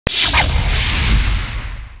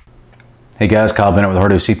Hey guys, Kyle Bennett with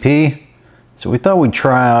Hard OCP. So we thought we'd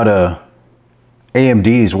try out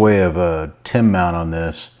AMD's way of a TIM mount on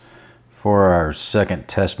this for our second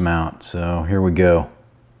test mount. So here we go.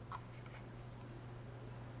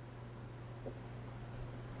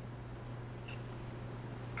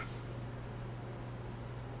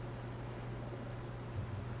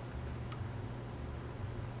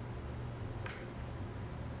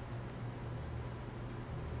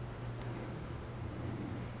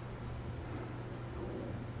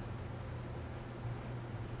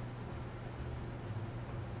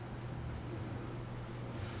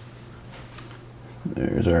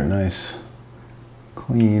 There's our nice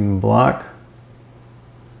clean block.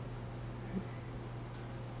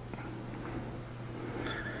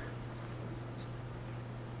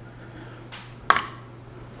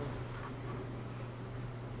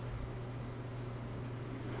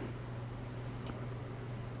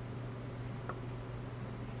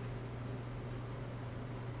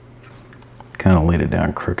 Kind of laid it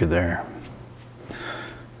down crooked there.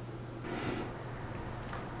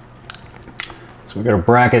 So we got our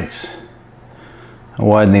brackets. I'll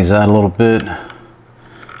widen these out a little bit.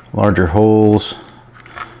 Larger holes.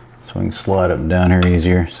 So we can slide up and down here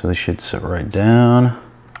easier. So they should sit right down.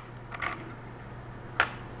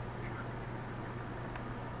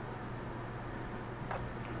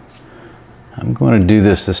 I'm going to do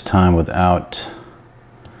this time without,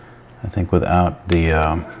 I think without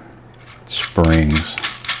the springs.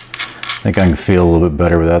 I think I can feel a little bit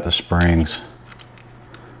better without the springs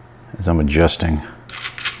as I'm adjusting.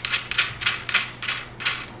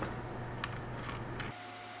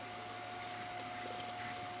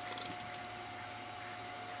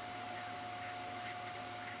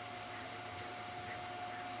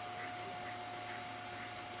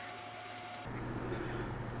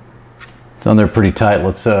 It's on there pretty tight.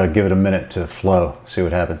 Let's give it a minute to flow, see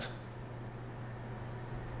what happens.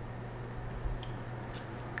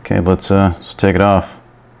 Okay, let's take it off.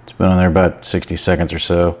 It's been on there about 60 seconds or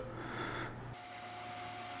so.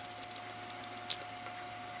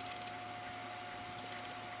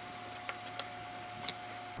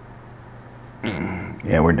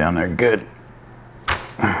 Yeah, we're down there good.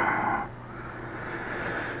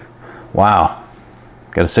 Wow.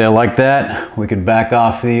 Gotta say I like that. We could back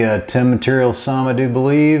off the TIM material some, I do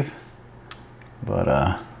believe. But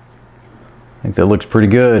I think that looks pretty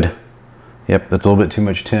good. Yep, that's a little bit too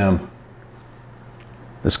much TIM.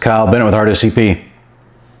 This is Kyle Bennett with Hard OCP.